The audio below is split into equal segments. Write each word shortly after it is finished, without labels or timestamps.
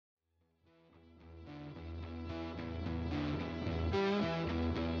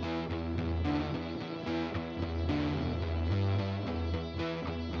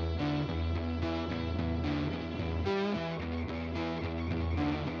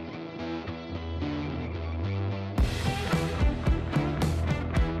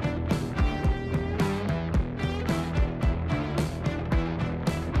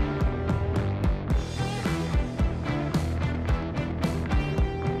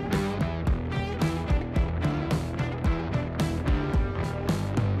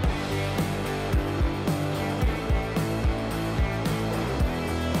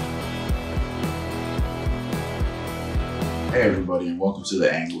Hey everybody, and welcome to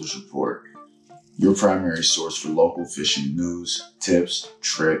the Anglers Report, your primary source for local fishing news, tips,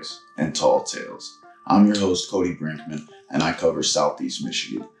 tricks, and tall tales. I'm your host, Cody Brinkman, and I cover Southeast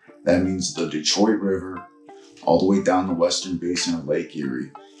Michigan. That means the Detroit River, all the way down the western basin of Lake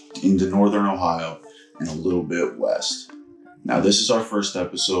Erie, into northern Ohio, and a little bit west. Now this is our first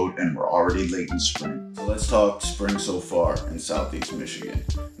episode, and we're already late in spring. So let's talk spring so far in Southeast Michigan.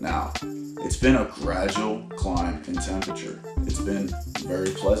 Now, it's been a gradual climb in temperature. It's been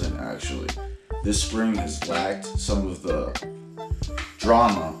very pleasant, actually. This spring has lacked some of the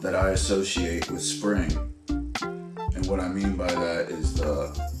drama that I associate with spring. And what I mean by that is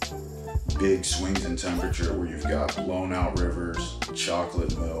the big swings in temperature where you've got blown out rivers,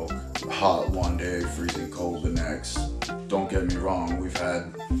 chocolate milk, hot one day, freezing cold the next. Don't get me wrong, we've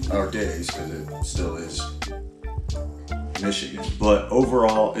had our days because it still is Michigan. But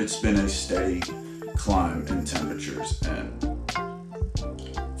overall, it's been a steady climb in temperatures, and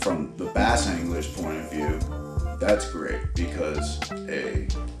from the bass angler's point of view, that's great because a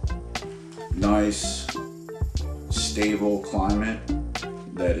nice, stable climate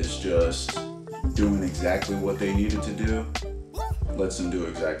that is just doing exactly what they needed to do lets them do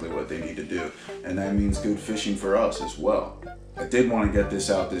exactly what they need to do, and that means good fishing for us as well. I did want to get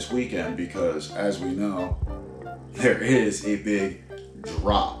this out this weekend because, as we know, there is a big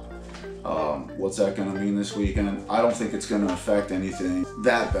drop. What's that going to mean this weekend? I don't think it's going to affect anything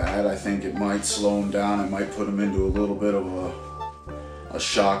that bad. I think it might slow them down. It might put them into a little bit of a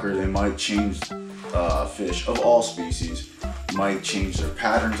shocker. They might change fish of all species, might change their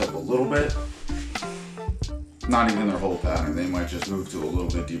patterns up a little bit. Not even their whole pattern. They might just move to a little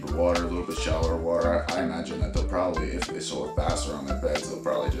bit deeper water, a little bit shallower water. I imagine that they'll probably, if bass are on their beds, they'll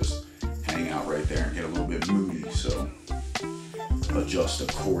probably just hang out right there and get a little bit moody, so adjust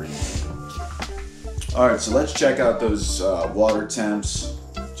accordingly. Alright, so let's check out those water temps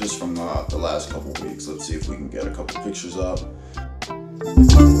just from the last couple weeks. Let's see if we can get a couple pictures up.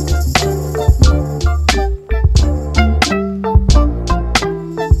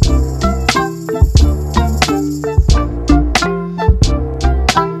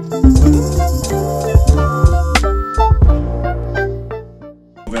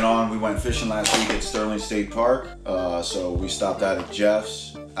 Moving on, we went fishing last week at Sterling State Park, so we stopped out at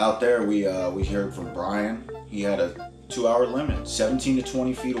Jeff's. Out there, we heard from Brian. He had a 2-hour limit, 17 to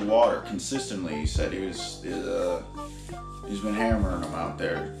 20 feet of water consistently. He said he's been hammering them out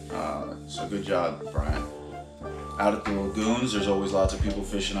there. So good job, Brian. Out at the lagoons, there's always lots of people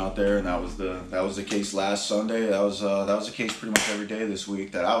fishing out there, and that was the case last Sunday. That was the case pretty much every day this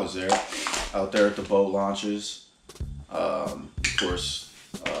week that I was there. Out there at the boat launches, of course.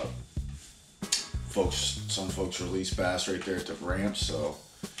 Some folks release bass right there at the ramp, so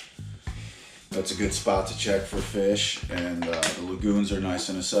that's a good spot to check for fish. And the lagoons are nice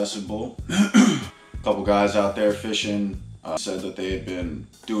and accessible. A couple guys out there fishing said that they had been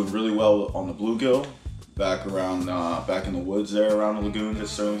doing really well on the bluegill back in the woods there around the lagoons at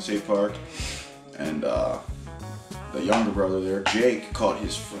Sterling State Park. And the younger brother there, Jake, caught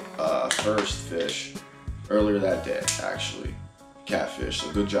his first fish earlier that day, actually. Catfish.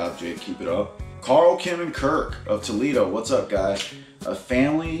 So good job, Jake. Keep it up. Carl, Kim, and Kirk of Toledo. What's up, guys? A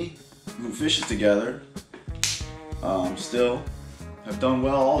family who fishes together still have done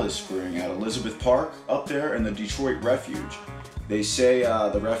well all this spring at Elizabeth Park up there in the Detroit Refuge. They say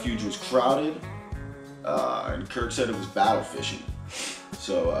the refuge was crowded, and Kirk said it was battle fishing.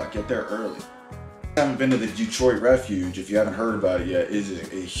 So get there early. If you haven't been to the Detroit Refuge, if you haven't heard about it yet, it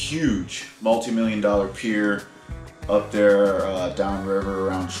is a huge multi-million-dollar pier up there downriver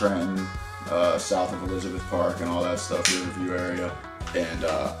around Trenton, south of Elizabeth Park and all that stuff, Riverview area. And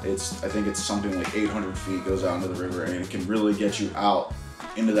I think it's something like 800 feet goes out into the river, and it can really get you out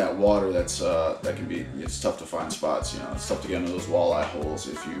into that water. It's tough to find spots, you know. It's tough to get into those walleye holes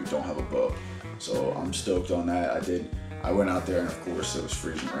if you don't have a boat. So I'm stoked on that. I went out there, and of course it was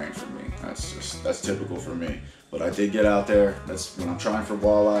freezing rain for me. That's typical for me. But I did get out there. That's when I'm trying for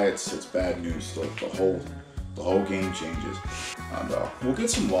walleye. It's bad news. The whole game changes, and we'll get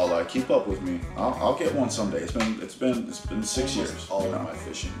some walleye. Keep up with me. I'll get one someday. It's been 6 years. All of my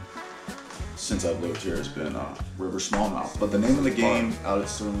fishing since I've lived here has been river smallmouth. But the name of the game out at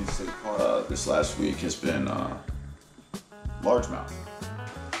Sterling State Park this last week has been largemouth.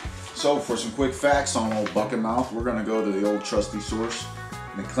 So for some quick facts on old bucketmouth, we're gonna go to the old trusty source,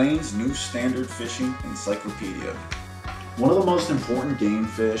 McLean's New Standard Fishing Encyclopedia. One of the most important game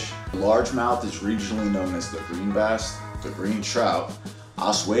fish, largemouth, is regionally known as the green bass, the green trout,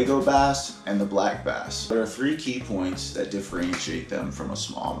 Oswego bass, and the black bass. There are 3 key points that differentiate them from a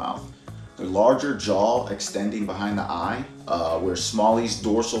smallmouth. The larger jaw extending behind the eye, where smallies'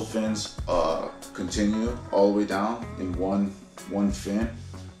 dorsal fins continue all the way down in one fin.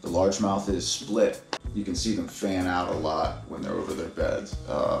 The largemouth is split. You can see them fan out a lot when they're over their beds,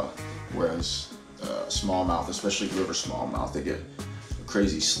 whereas smallmouth, especially river smallmouth, they get a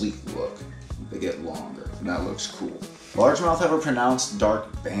crazy sleek look. They get longer, and that looks cool. Largemouth have a pronounced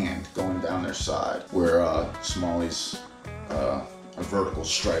dark band going down their side, where smallies are vertical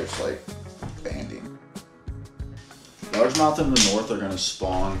stripes like banding. Largemouth in the north are going to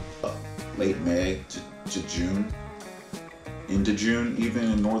spawn late May to June, into June, even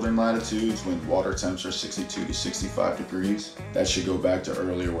in northern latitudes when water temps are 62 to 65 degrees. That should go back to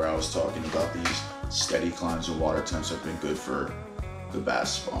earlier where I was talking about these steady climbs of water temps have been good for the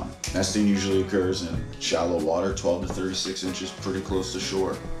bass spawn. Nesting usually occurs in shallow water, 12 to 36 inches, pretty close to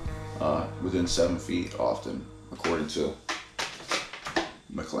shore, within 7 feet often, according to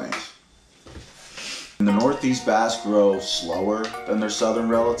McLean's. In the north, these bass grow slower than their southern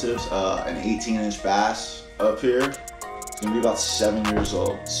relatives. An 18-inch bass up here is gonna be about 7 years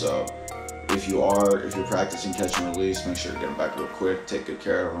old. So if you're practicing catch and release, make sure to get them back real quick, take good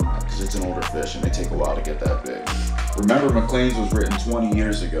care of them, because it's an older fish and they take a while to get that big. Remember, McLean's was written 20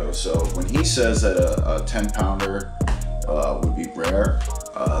 years ago, so when he says that a 10-pounder would be rare,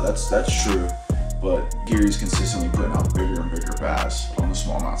 that's true. But Erie's consistently putting out bigger and bigger bass on the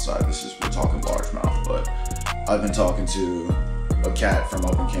smallmouth side. We're talking largemouth, but I've been talking to a cat from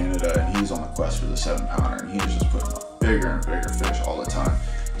up in Canada, and he's on the quest for the 7-pounder, and he's just putting up bigger and bigger fish all the time.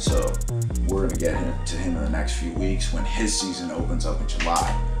 So we're gonna get to him in the next few weeks when his season opens up in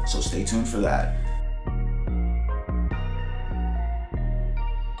July. So stay tuned for that.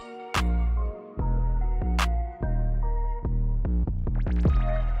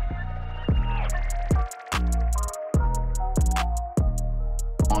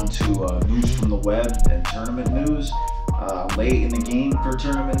 On to news from the web and tournament news. Late in the game for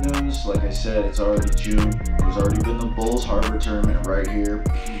tournament news, like I said, it's already June. There's already been the Bulls Harbor tournament right here.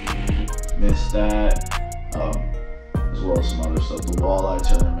 Missed that. As well as some other stuff. The walleye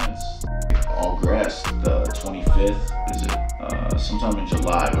tournaments, all grass. The 25th, is it? Sometime in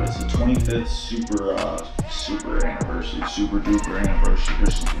July, but it's the 25th super anniversary, super duper anniversary,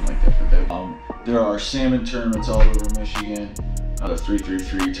 or something like that for them. There are salmon tournaments all over Michigan. The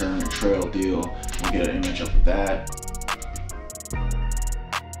 333 tournament trail deal. We'll get an image up of that.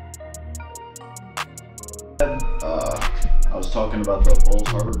 I was talking about the Bulls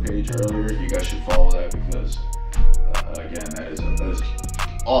Harbor page earlier. You guys should follow that because, again, that is an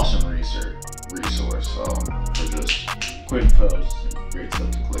awesome resource for just quick posts and great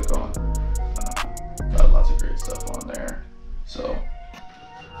stuff to click on. Got lots of great stuff on there. So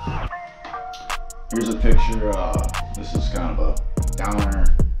here's a picture. This is kind of a downer.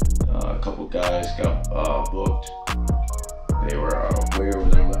 A couple guys got booked. They were way over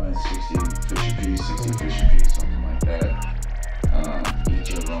their limit, 60 fish apiece, something like that. Each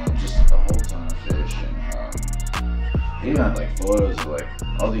of them, just a whole ton of fish, and they even had like photos of like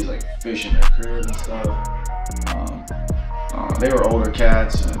all these like fish in their crib and stuff. They were older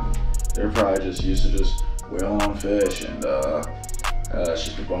cats, and they're probably just used to just whaling on fish, and it's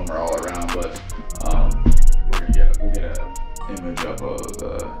just a bummer all around. But we'll get an image up of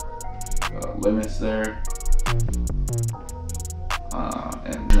the limits there.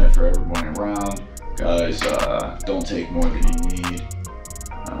 And for everyone around, guys, don't take more than you need,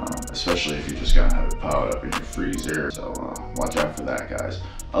 especially if you're just gonna have it piled up in your freezer. So watch out for that, guys.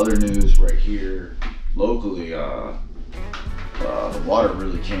 Other news right here locally, the water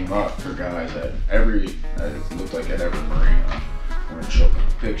really came up for guys at it looked like at every marina. I'm gonna show a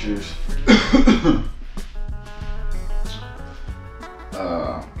couple pictures.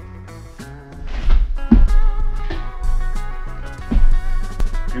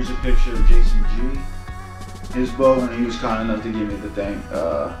 Here's a picture of Jason G. His boat, and he was kind enough to give me the thing.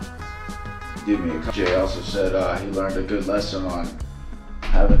 Give me a call. Jay also said he learned a good lesson on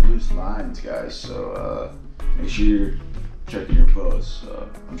having loose lines, guys. So make sure you're checking your posts.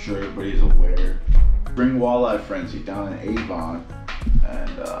 I'm sure everybody's aware. Spring Walleye Frenzy down in Avon,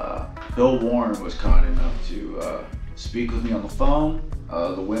 and Bill Warren was kind enough to speak with me on the phone,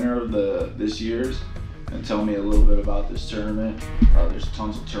 the winner of this year's, and tell me a little bit about this tournament. There's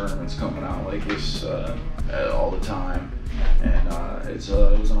tons of tournaments coming out like this all the time, and it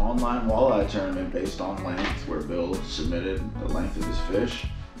was an online walleye tournament based on length, where Bill submitted the length of his fish.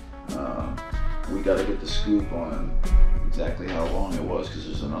 We got to get the scoop on exactly how long it was, because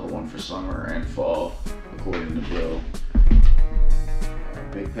there's another one for summer and fall, according to Bill.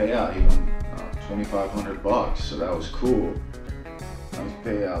 Big payout. He won $2,500, so that was cool. Nice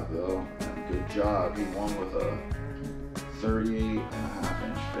payout, Bill. And, good job. He won with a 38.5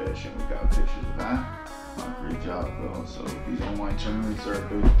 inch fish, and we got pictures of that. Great job, Bill. So these online tournaments are a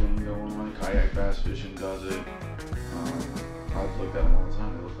big thing going on. Kayak bass fishing does it. I've looked at them all the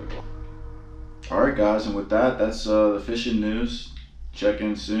time. They look like Alright guys, and with that, that's the fishing news. Check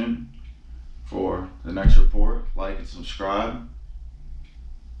in soon for the next report. Like and subscribe.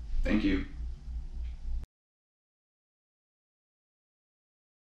 Thank you.